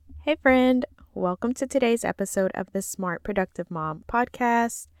Hey, friend. Welcome to today's episode of the Smart Productive Mom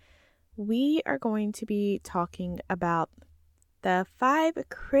podcast. We are going to be talking about the 5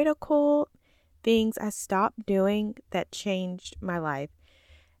 critical things I stopped doing that changed my life.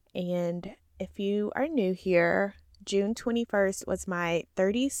 And if you are new here, June 21st was my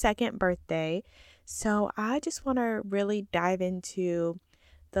 32nd birthday. So I just want to really dive into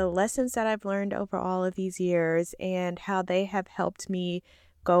the lessons that I've learned over all of these years and how they have helped me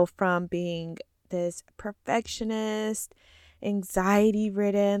go from being this perfectionist, anxiety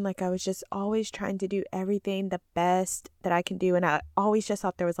ridden, like I was just always trying to do everything the best that I can do. And I always just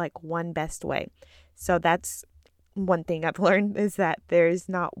thought there was like one best way. So that's one thing I've learned, is that there's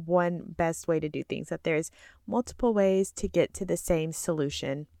not one best way to do things, that there's multiple ways to get to the same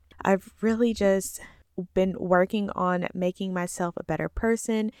solution. I've really just been working on making myself a better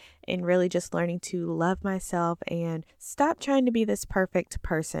person and really just learning to love myself and stop trying to be this perfect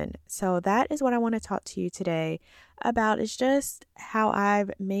person. So that is what I want to talk to you today about, is just how I've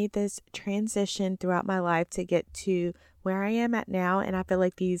made this transition throughout my life to get to where I am at now. And I feel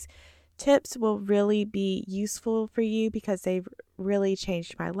like these tips will really be useful for you because they've really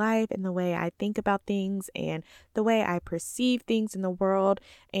changed my life and the way I think about things and the way I perceive things in the world.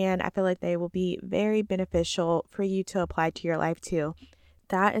 And I feel like they will be very beneficial for you to apply to your life too.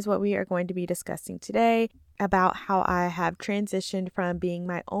 That is what we are going to be discussing today, about how I have transitioned from being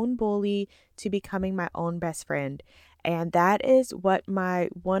my own bully to becoming my own best friend. And that is what my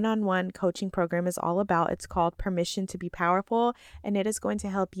one-on-one coaching program is all about. It's called Permission to Be Powerful, and it is going to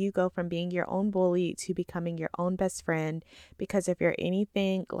help you go from being your own bully to becoming your own best friend. Because if you're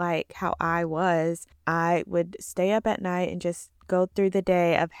anything like how I was, I would stay up at night and just go through the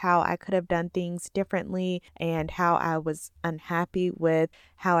day of how I could have done things differently and how I was unhappy with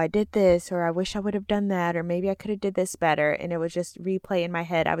how I did this, or I wish I would have done that, or maybe I could have did this better. And it would just replay in my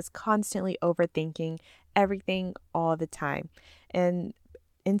head. I was constantly overthinking everything all the time. And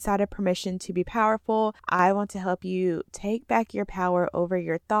inside of Permission to Be Powerful, I want to help you take back your power over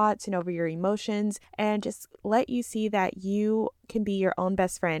your thoughts and over your emotions, and just let you see that you can be your own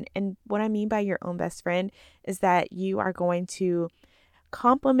best friend. And what I mean by your own best friend is that you are going to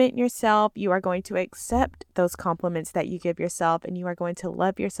compliment yourself, you are going to accept those compliments that you give yourself, and you are going to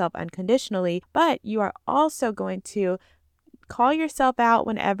love yourself unconditionally, but you are also going to call yourself out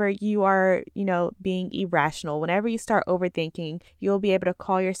whenever you are, being irrational. Whenever you start overthinking, you'll be able to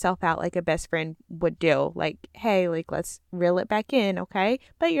call yourself out like a best friend would do. Like, hey, let's reel it back in, okay?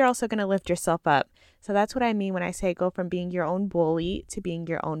 But you're also going to lift yourself up. So that's what I mean when I say go from being your own bully to being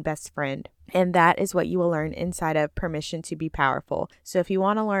your own best friend. And that is what you will learn inside of Permission to Be Powerful. So if you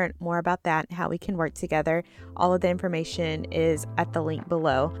want to learn more about that and how we can work together, all of the information is at the link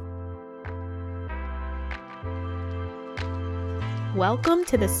below. Welcome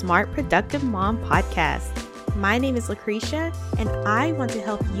to the Smart Productive Mom podcast. My name is Lucretia, and I want to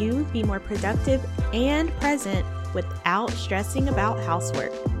help you be more productive and present without stressing about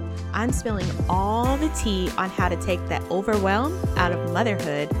housework. I'm spilling all the tea on how to take that overwhelm out of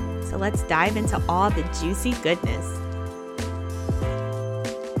motherhood, so let's dive into all the juicy goodness.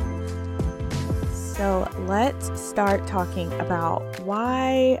 So let's start talking about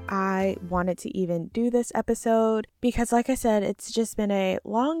why I wanted to even do this episode, because like I said, it's just been a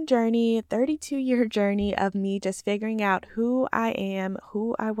long journey, 32-year journey of me just figuring out who I am,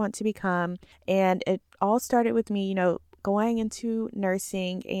 who I want to become. And it all started with me, going into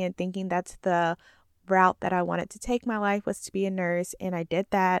nursing and thinking that's the route that I wanted to take my life, was to be a nurse. And I did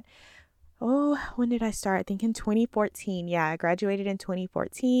that. Oh, when did I start? I think in 2014. Yeah, I graduated in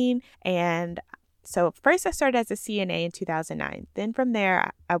 2014. And so first I started as a CNA in 2009. Then from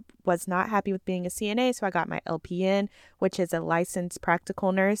there, I was not happy with being a CNA, so I got my LPN, which is a licensed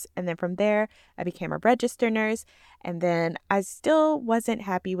practical nurse. And then from there, I became a registered nurse. And then I still wasn't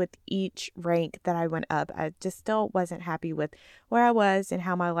happy with each rank that I went up. I just still wasn't happy with where I was and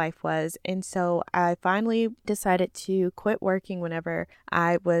how my life was. And so I finally decided to quit working whenever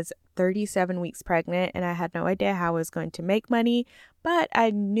I was 37 weeks pregnant, and I had no idea how I was going to make money, but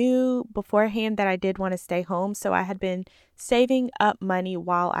I knew beforehand that I did want to stay home. So I had been saving up money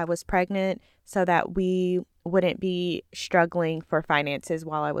while I was pregnant so that we wouldn't be struggling for finances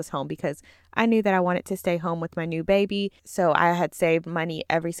while I was home, because I knew that I wanted to stay home with my new baby. So I had saved money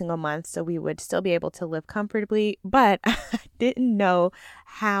every single month so we would still be able to live comfortably, but I didn't know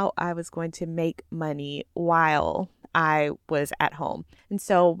how I was going to make money while I was at home. And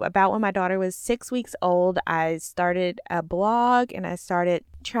so about when my daughter was 6 weeks old, I started a blog and I started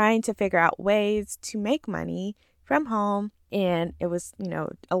trying to figure out ways to make money from home. And it was,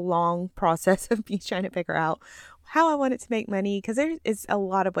 a long process of me trying to figure out how I wanted to make money, because there is a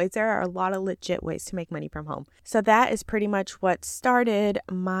lot of ways. There are a lot of legit ways to make money from home. So that is pretty much what started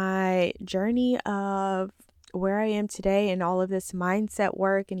my journey of where I am today and all of this mindset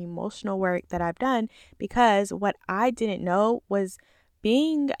work and emotional work that I've done, because what I didn't know was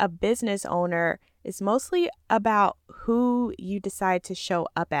being a business owner is mostly about who you decide to show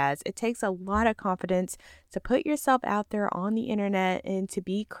up as. It takes a lot of confidence to put yourself out there on the internet and to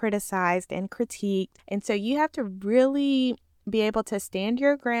be criticized and critiqued. And so you have to really be able to stand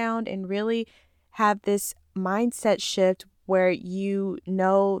your ground and really have this mindset shift where you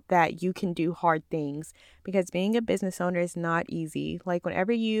know that you can do hard things, because being a business owner is not easy. Like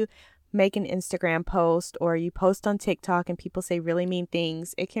whenever you make an Instagram post or you post on TikTok and people say really mean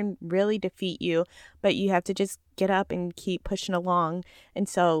things, it can really defeat you, but you have to just get up and keep pushing along. And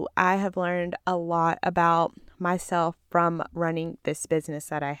so I have learned a lot about myself from running this business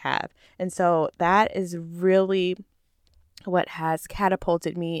that I have. And so that is really what has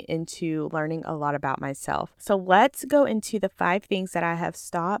catapulted me into learning a lot about myself. So let's go into the 5 things that I have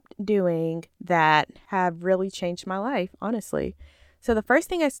stopped doing that have really changed my life, honestly. So the first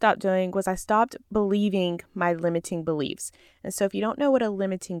thing I stopped doing was I stopped believing my limiting beliefs. And so if you don't know what a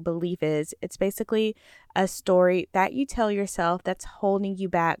limiting belief is, it's basically a story that you tell yourself that's holding you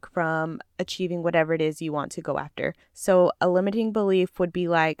back from achieving whatever it is you want to go after. So a limiting belief would be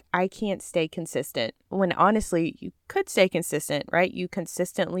like, I can't stay consistent. When honestly, you could stay consistent, right? You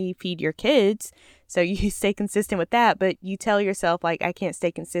consistently feed your kids, so you stay consistent with that, but you tell yourself like, I can't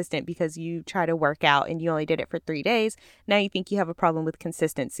stay consistent because you try to work out and you only did it for 3 days. Now you think you have a problem with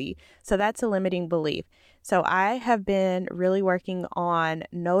consistency. So that's a limiting belief. So I have been really working on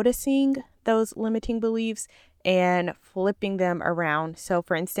noticing those limiting beliefs and flipping them around. So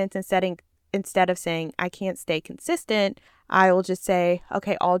for instance, instead of saying I can't stay consistent, I will just say,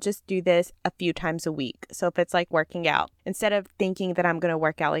 okay, I'll just do this a few times a week. So if it's like working out, instead of thinking that I'm going to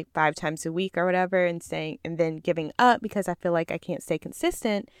work out like 5 times a week or whatever and then giving up because I feel like I can't stay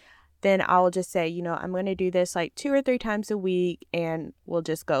consistent, then I'll just say, I'm going to do this like 2 or 3 times a week and we'll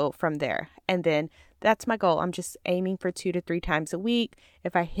just go from there. And then that's my goal. I'm just aiming for 2 to 3 times a week.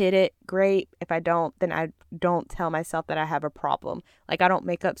 If I hit it, great. If I don't, then I don't tell myself that I have a problem. Like I don't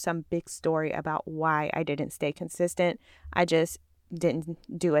make up some big story about why I didn't stay consistent. I just didn't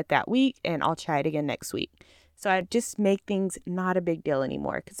do it that week and I'll try it again next week. So I just make things not a big deal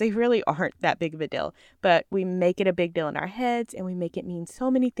anymore, because they really aren't that big of a deal. But we make it a big deal in our heads and we make it mean so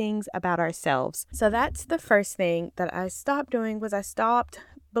many things about ourselves. So that's the first thing that I stopped doing, was I stopped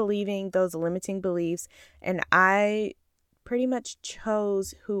believing those limiting beliefs, and I pretty much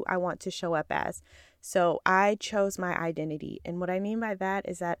chose who I want to show up as. So I chose my identity. And what I mean by that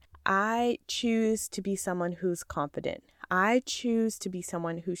is that I choose to be someone who's confident. I choose to be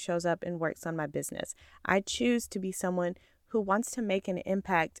someone who shows up and works on my business. I choose to be someone who wants to make an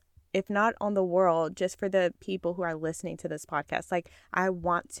impact, if not on the world, just for the people who are listening to this podcast. Like, I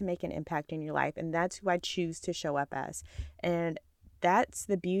want to make an impact in your life, and that's who I choose to show up as. And that's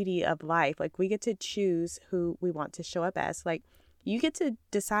the beauty of life. Like, we get to choose who we want to show up as. Like, you get to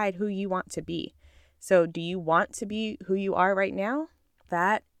decide who you want to be. So do you want to be who you are right now?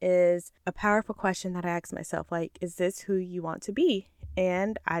 That is a powerful question that I ask myself. Like, is this who you want to be?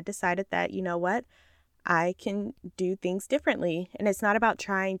 And I decided that, you know what? I can do things differently. And it's not about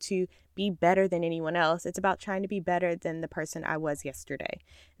trying to be better than anyone else. It's about trying to be better than the person I was yesterday.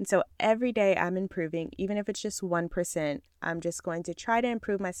 And so every day I'm improving, even if it's just 1%, I'm just going to try to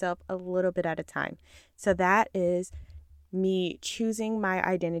improve myself a little bit at a time. So that is me choosing my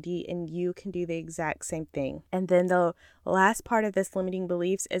identity, and you can do the exact same thing. And then the last part of this limiting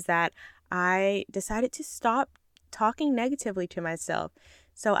beliefs is that I decided to stop talking negatively to myself.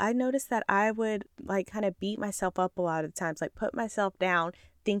 So I noticed that I would kind of beat myself up a lot of times, put myself down,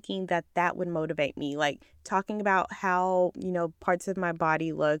 thinking that that would motivate me, talking about how, parts of my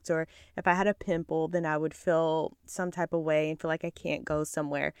body looked, or if I had a pimple, then I would feel some type of way and feel like I can't go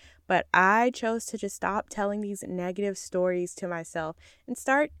somewhere. But I chose to just stop telling these negative stories to myself and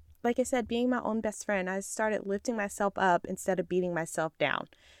start, like I said, being my own best friend. I started lifting myself up instead of beating myself down.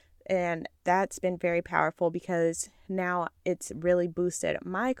 And that's been very powerful, because now it's really boosted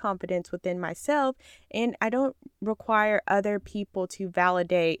my confidence within myself, and I don't require other people to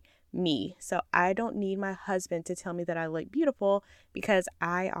validate me. So I don't need my husband to tell me that I look beautiful, because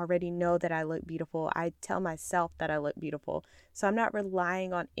I already know that I look beautiful. I tell myself that I look beautiful. So I'm not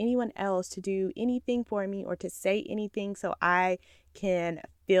relying on anyone else to do anything for me or to say anything so I can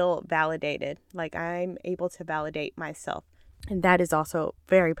feel validated. I'm able to validate myself. And that is also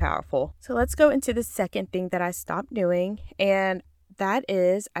very powerful. So let's go into the second thing that I stopped doing. And that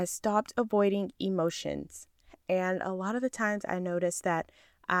is, I stopped avoiding emotions. And a lot of the times I noticed that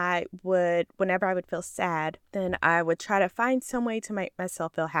whenever I would feel sad, then I would try to find some way to make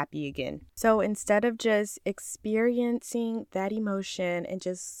myself feel happy again. So instead of just experiencing that emotion and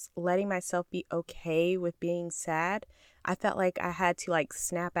just letting myself be okay with being sad, I felt like I had to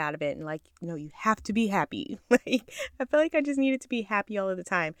snap out of it and you have to be happy. I felt like I just needed to be happy all of the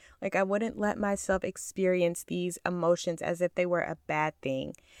time. I wouldn't let myself experience these emotions as if they were a bad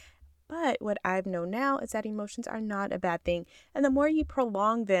thing. But what I've known now is that emotions are not a bad thing. And the more you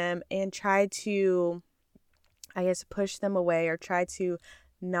prolong them and try to, push them away or try to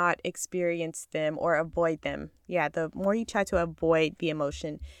not experience them or avoid them. Yeah, the more you try to avoid the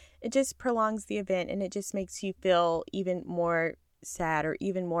emotion, it just prolongs the event and it just makes you feel even more sad or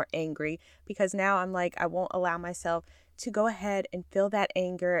even more angry, because now I'm I won't allow myself to go ahead and feel that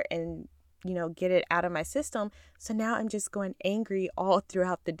anger and get it out of my system. So now I'm just going angry all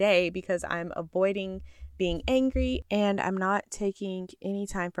throughout the day because I'm avoiding being angry and I'm not taking any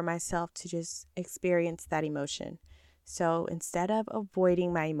time for myself to just experience that emotion. So instead of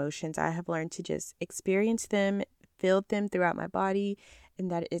avoiding my emotions, I have learned to just experience them, feel them throughout my body, and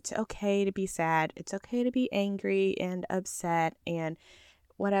that it's okay to be sad. It's okay to be angry and upset and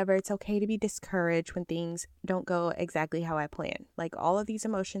whatever. It's okay to be discouraged when things don't go exactly how I plan. All of these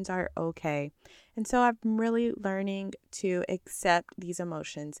emotions are okay. And so I'm really learning to accept these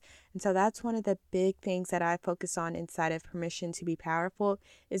emotions. And so that's one of the big things that I focus on inside of Permission to Be Powerful,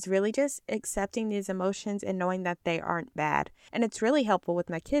 is really just accepting these emotions and knowing that they aren't bad. And it's really helpful with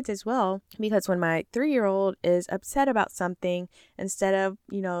my kids as well, because when my 3-year-old is upset about something, instead of,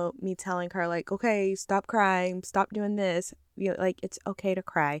 me telling her okay, stop crying, stop doing this, it's okay to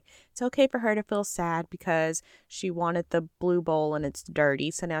cry. It's okay for her to feel sad because she wanted the blue bowl and it's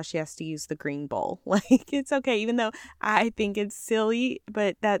dirty, so now she has to use the green bowl. It's okay, even though I think it's silly,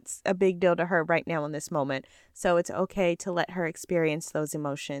 but that's a big deal to her right now in this moment. So it's okay to let her experience those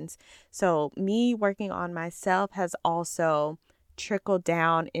emotions. So me working on myself has also trickled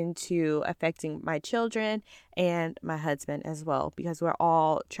down into affecting my children and my husband as well, because we're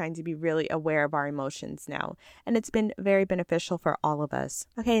all trying to be really aware of our emotions now, and it's been very beneficial for all of us.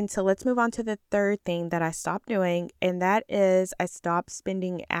 Okay, and so let's move on to the third thing that I stopped doing, and that is I stopped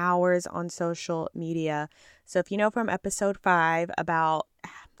spending hours on social media. So if you know from episode 5 about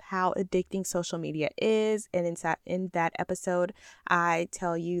how addicting social media is, and in that episode I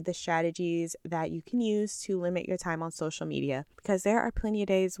tell you the strategies that you can use to limit your time on social media, because there are plenty of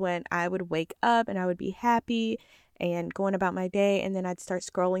days when I would wake up and I would be happy and going about my day, and then I'd start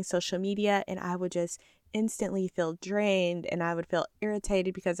scrolling social media and I would just instantly feel drained and I would feel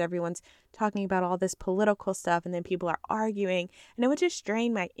irritated because everyone's talking about all this political stuff and then people are arguing, and it would just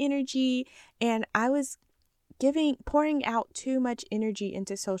drain my energy, and I was pouring out too much energy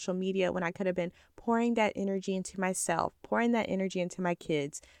into social media when I could have been pouring that energy into myself, pouring that energy into my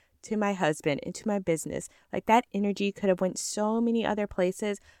kids, to my husband, into my business. That energy could have went so many other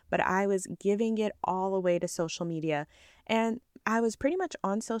places, but I was giving it all away to social media. And I was pretty much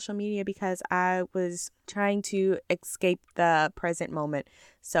on social media because I was trying to escape the present moment.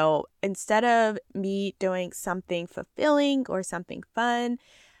 So instead of me doing something fulfilling or something fun,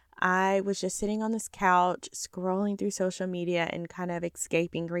 I was just sitting on this couch, scrolling through social media and kind of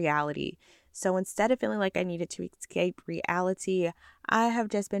escaping reality. So instead of feeling like I needed to escape reality, I have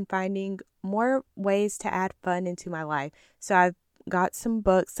just been finding more ways to add fun into my life. So I've got some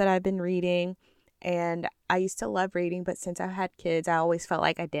books that I've been reading, and I used to love reading, but since I've had kids, I always felt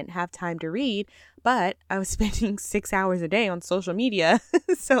like I didn't have time to read, but I was spending 6 hours a day on social media.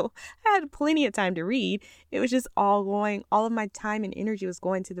 So I had plenty of time to read. It was just all of my time and energy was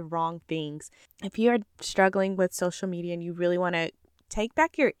going to the wrong things. If you're struggling with social media and you really want to take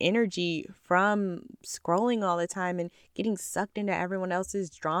back your energy from scrolling all the time and getting sucked into everyone else's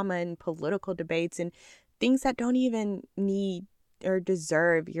drama and political debates and things that don't even need or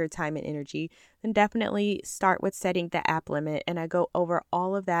deserve your time and energy, then definitely start with setting the app limit. And I go over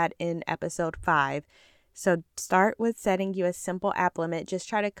all of that in episode 5. So start with setting you a simple app limit. Just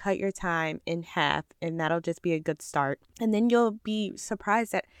try to cut your time in half, and that'll just be a good start. And then you'll be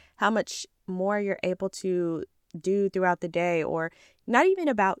surprised at how much more you're able to do throughout the day, or not even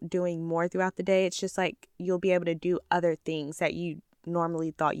about doing more throughout the day. It's just you'll be able to do other things that you normally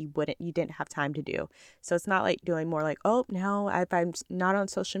thought you didn't have time to do. So it's not doing more oh, now if I'm not on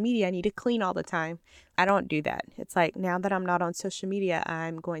social media, I need to clean all the time. I don't do that. It's now that I'm not on social media,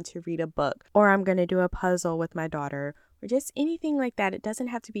 I'm going to read a book, or I'm going to do a puzzle with my daughter, or just anything like that. It doesn't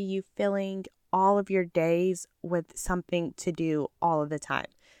have to be you filling all of your days with something to do all of the time.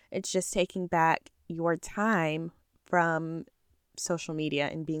 It's just taking back your time from social media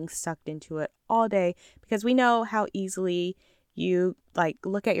and being sucked into it all day, because we know how easily you like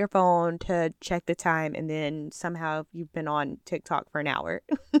look at your phone to check the time and then somehow you've been on TikTok for an hour.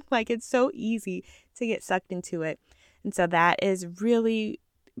 Like, it's so easy to get sucked into it. And so that is really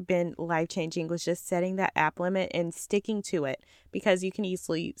been life-changing, was just setting that app limit and sticking to it, because you can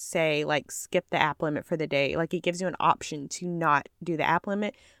easily say like skip the app limit for the day. Like, it gives you an option to not do the app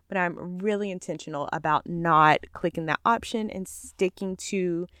limit, but I'm really intentional about not clicking that option and sticking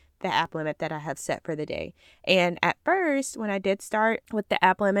to the app limit that I have set for the day. And at first, when I did start with the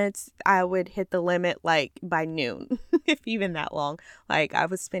app limits, I would hit the limit like by noon, if even that long. Like, I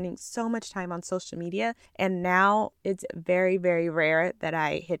was spending so much time on social media, and now it's very, very rare that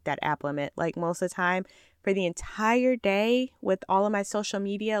I hit that app limit. Like, most of the time for the entire day with all of my social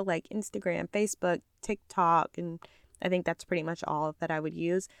media, like Instagram, Facebook, TikTok, and I think that's pretty much all that I would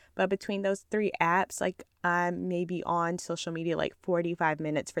use. But between those 3 apps, like, I'm maybe on social media like 45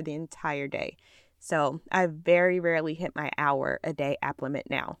 minutes for the entire day. So I very rarely hit my hour a day app limit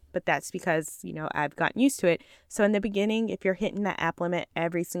now, but that's because, I've gotten used to it. So in the beginning, if you're hitting that app limit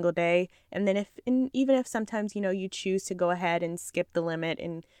every single day, and then even if sometimes, you choose to go ahead and skip the limit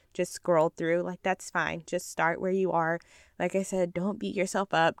and just scroll through, like, that's fine. Just start where you are. Like I said, don't beat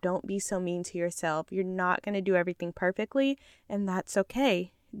yourself up. Don't be so mean to yourself. You're not going to do everything perfectly, and that's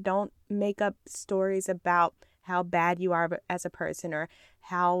okay. Don't make up stories about how bad you are as a person or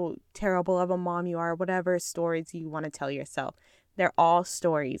how terrible of a mom you are, whatever stories you want to tell yourself. They're all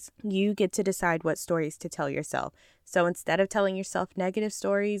stories. You get to decide what stories to tell yourself. So instead of telling yourself negative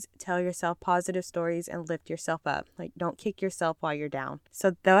stories, tell yourself positive stories and lift yourself up. Like, don't kick yourself while you're down.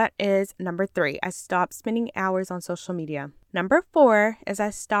 So that is number 3. I stopped spending hours on social media. Number 4 is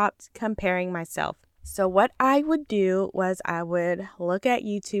I stopped comparing myself. So what I would do was I would look at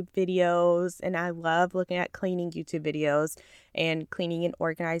YouTube videos, and I love looking at cleaning YouTube videos and cleaning and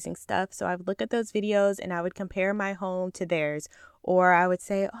organizing stuff. So I would look at those videos and I would compare my home to theirs. Or I would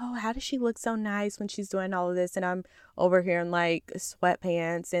say, oh, how does she look so nice when she's doing all of this? And I'm over here in like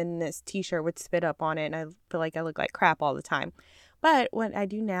sweatpants and this t-shirt with spit up on it, and I feel like I look like crap all the time. But what I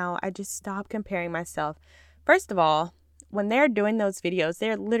do now, I just stop comparing myself. First of all, when they're doing those videos,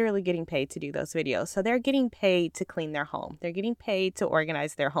 they're literally getting paid to do those videos. So they're getting paid to clean their home. They're getting paid to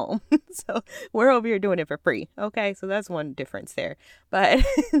organize their home. So we're over here doing it for free. Okay, so that's one difference there. But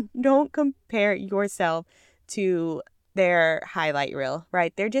don't compare yourself to their highlight reel,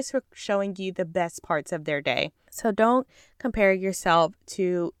 right? They're just showing you the best parts of their day. So don't compare yourself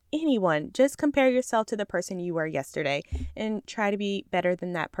to anyone. Just compare yourself to the person you were yesterday and try to be better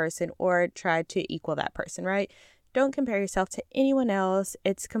than that person, or try to equal that person, right? Don't compare yourself to anyone else.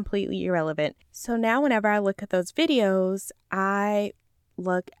 It's completely irrelevant. So now whenever I look at those videos, I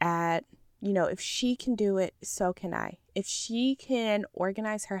look at, if she can do it, so can I. If she can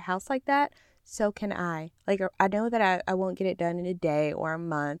organize her house like that, so can I. Like, I know that I won't get it done in a day or a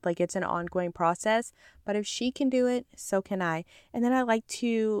month. Like, it's an ongoing process. But if she can do it, so can I. And then I like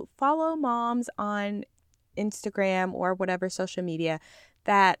to follow moms on Instagram or whatever social media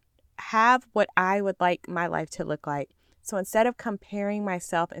that have what I would like my life to look like. So instead of comparing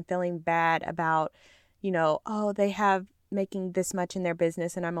myself and feeling bad about, oh, they have making this much in their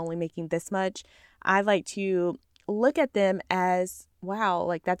business and I'm only making this much, I like to look at them as, wow,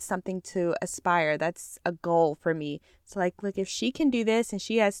 like, that's something to aspire. That's a goal for me. So like, look, if she can do this and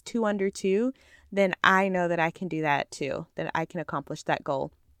she has 2 under 2, then I know that I can do that too, that I can accomplish that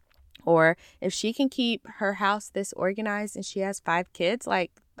goal. Or if she can keep her house this organized and she has 5 kids,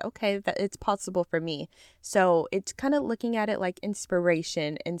 like, okay, that it's possible for me. So it's kind of looking at it like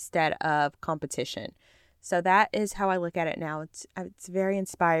inspiration instead of competition. So that is how I look at it now. It's very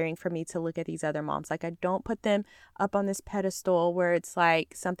inspiring for me to look at these other moms. Like, I don't put them up on this pedestal where it's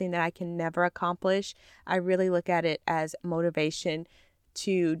like something that I can never accomplish. I really look at it as motivation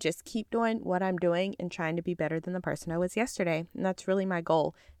to just keep doing what I'm doing and trying to be better than the person I was yesterday. And that's really my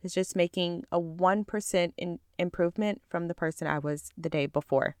goal, is just making a 1% improvement from the person I was the day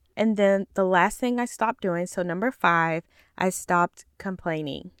before. And then the last thing I stopped doing, so number 5, I stopped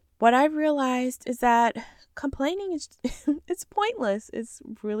complaining. What I realized is that complaining is it's pointless. It's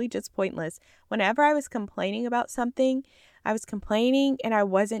really just pointless. Whenever I was complaining about something, I was complaining and I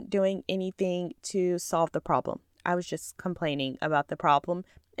wasn't doing anything to solve the problem. I was just complaining about the problem.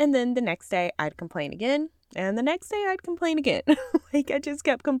 And then the next day I'd complain again. And the next day I'd complain again. Like, I just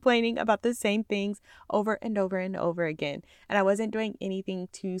kept complaining about the same things over and over and over again. And I wasn't doing anything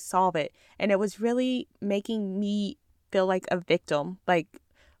to solve it. And it was really making me feel like a victim. Like,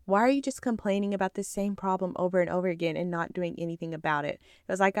 why are you just complaining about the same problem over and over again and not doing anything about it?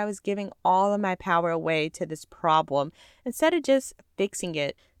 It was like I was giving all of my power away to this problem instead of just fixing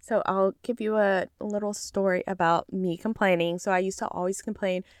it. So I'll give you a little story about me complaining. So I used to always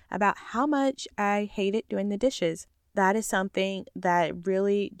complain about how much I hated doing the dishes. That is something that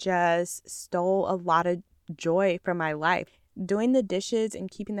really just stole a lot of joy from my life. Doing the dishes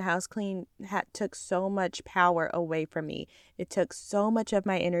and keeping the house clean took so much power away from me. It took so much of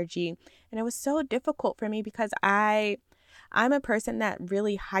my energy, and it was so difficult for me because I'm a person that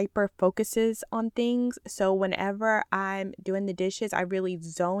really hyper focuses on things. So whenever I'm doing the dishes, I really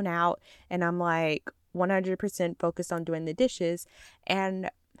zone out and I'm like 100% focused on doing the dishes. And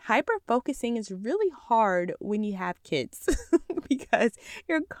hyper focusing is really hard when you have kids because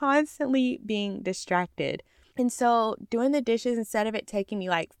you're constantly being distracted. And so doing the dishes, instead of it taking me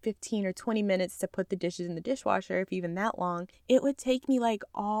like 15 or 20 minutes to put the dishes in the dishwasher, if even that long, it would take me like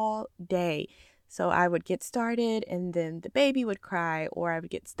all day. So I would get started and then the baby would cry, or I would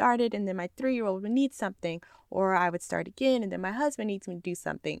get started and then my 3-year-old would need something, or I would start again and then my husband needs me to do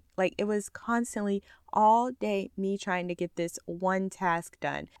something. Like, it was constantly all day me trying to get this one task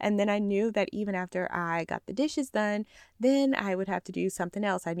done. And then I knew that even after I got the dishes done, then I would have to do something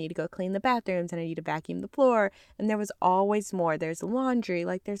else. I need to go clean the bathrooms and I need to vacuum the floor. And there was always more. There's laundry.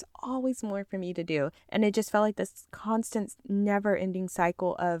 Like, there's always more for me to do. And it just felt like this constant, never-ending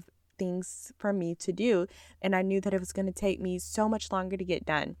cycle of things for me to do. And I knew that it was going to take me so much longer to get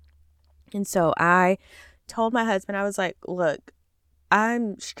done. And so I told my husband, I was like, look,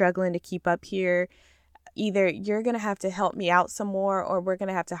 I'm struggling to keep up here. Either you're going to have to help me out some more, or we're going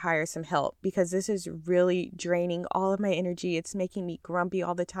to have to hire some help, because this is really draining all of my energy. It's making me grumpy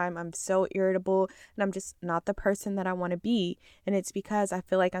all the time. I'm so irritable and I'm just not the person that I want to be. And it's because I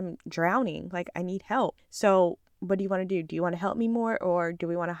feel like I'm drowning. Like, I need help. So what do you want to do? Do you want to help me more, or do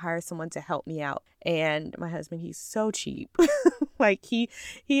we want to hire someone to help me out? And my husband, he's so cheap. Like, he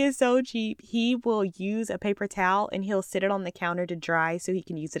is so cheap. He will use a paper towel and he'll sit it on the counter to dry so he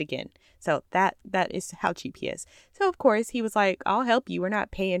can use it again. So that is how cheap he is. So of course he was like, I'll help you. We're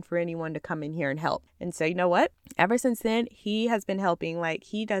not paying for anyone to come in here and help. And so you know what? Ever since then, he has been helping. Like,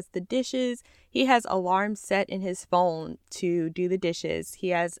 he does the dishes. He has alarms set in his phone to do the dishes. He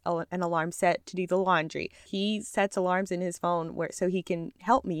has an alarm set to do the laundry. He sets alarms in his phone so he can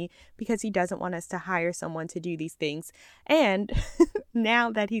help me, because he doesn't want us to hire someone to do these things. And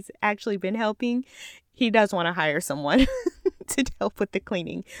now that he's actually been helping, he does want to hire someone to help with the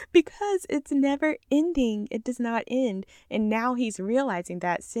cleaning, because it's never ending. It does not end. And now he's realizing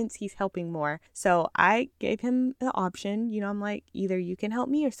that since he's helping more. So I gave him the option, I'm like, either you can help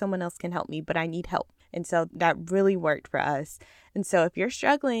me or someone else can help me, but I need help. And so that really worked for us. And so if you're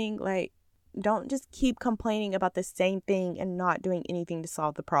struggling, like, don't just keep complaining about the same thing and not doing anything to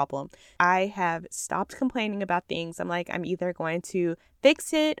solve the problem. I have stopped complaining about things. I'm like, I'm either going to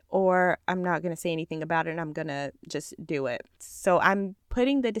fix it or I'm not going to say anything about it and I'm going to just do it. So I'm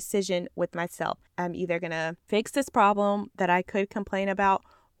putting the decision with myself. I'm either going to fix this problem that I could complain about,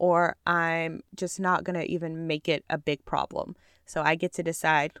 or I'm just not going to even make it a big problem. So I get to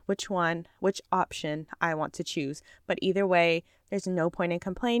decide which option I want to choose. But either way, there's no point in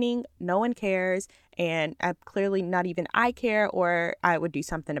complaining. No one cares. And clearly not even I care, or I would do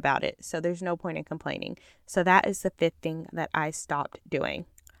something about it. So there's no point in complaining. So that is the 5th thing that I stopped doing.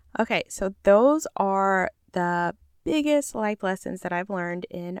 Okay, so those are the biggest life lessons that I've learned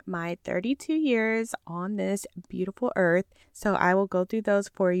in my 32 years on this beautiful earth. So I will go through those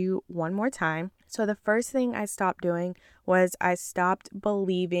for you one more time. So the first thing I stopped doing was I stopped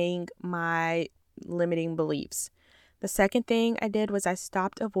believing my limiting beliefs. The second thing I did was I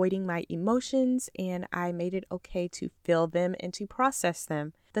stopped avoiding my emotions and I made it okay to feel them and to process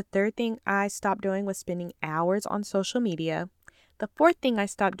them. The third thing I stopped doing was spending hours on social media. The fourth thing I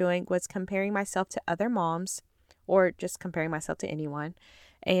stopped doing was comparing myself to other moms, or just comparing myself to anyone.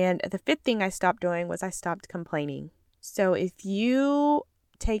 And the fifth thing I stopped doing was I stopped complaining. So if you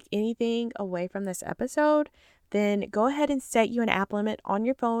take anything away from this episode, then go ahead and set you an app limit on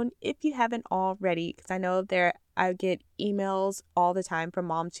your phone if you haven't already, because I know I get emails all the time from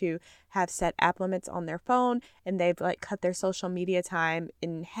moms who have set app limits on their phone and they've cut their social media time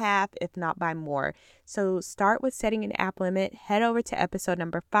in half, if not by more. So start with setting an app limit. Head over to episode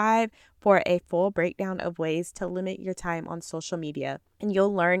number 5 for a full breakdown of ways to limit your time on social media. And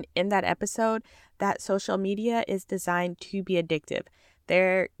you'll learn in that episode that social media is designed to be addictive.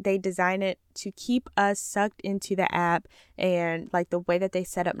 They design it to keep us sucked into the app, and like the way that they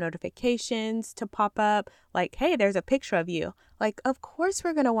set up notifications to pop up, like, hey, there's a picture of you. Like, of course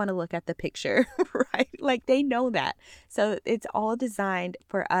we're going to want to look at the picture, right? Like they know that. So it's all designed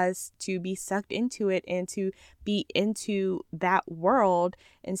for us to be sucked into it and to be into that world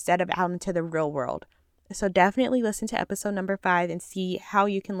instead of out into the real world. So definitely listen to episode number 5 and see how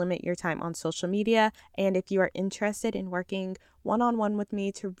you can limit your time on social media. And if you are interested in working one-on-one with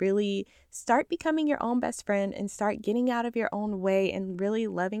me to really start becoming your own best friend and start getting out of your own way and really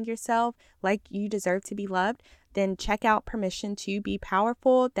loving yourself like you deserve to be loved, then check out Permission to Be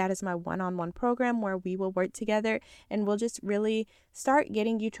Powerful. That is my one-on-one program where we will work together and we'll just really start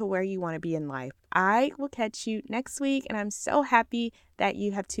getting you to where you want to be in life. I will catch you next week, and I'm so happy that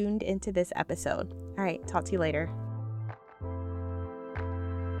you have tuned into this episode. All right, talk to you later.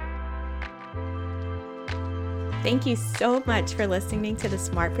 Thank you so much for listening to the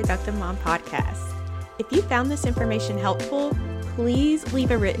Smart Productive Mom podcast. If you found this information helpful, please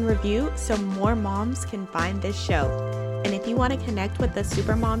leave a written review so more moms can find this show. And if you want to connect with the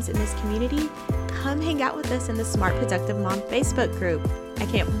super moms in this community, come hang out with us in the Smart Productive Mom Facebook group. I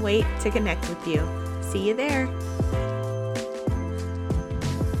can't wait to connect with you. See you there.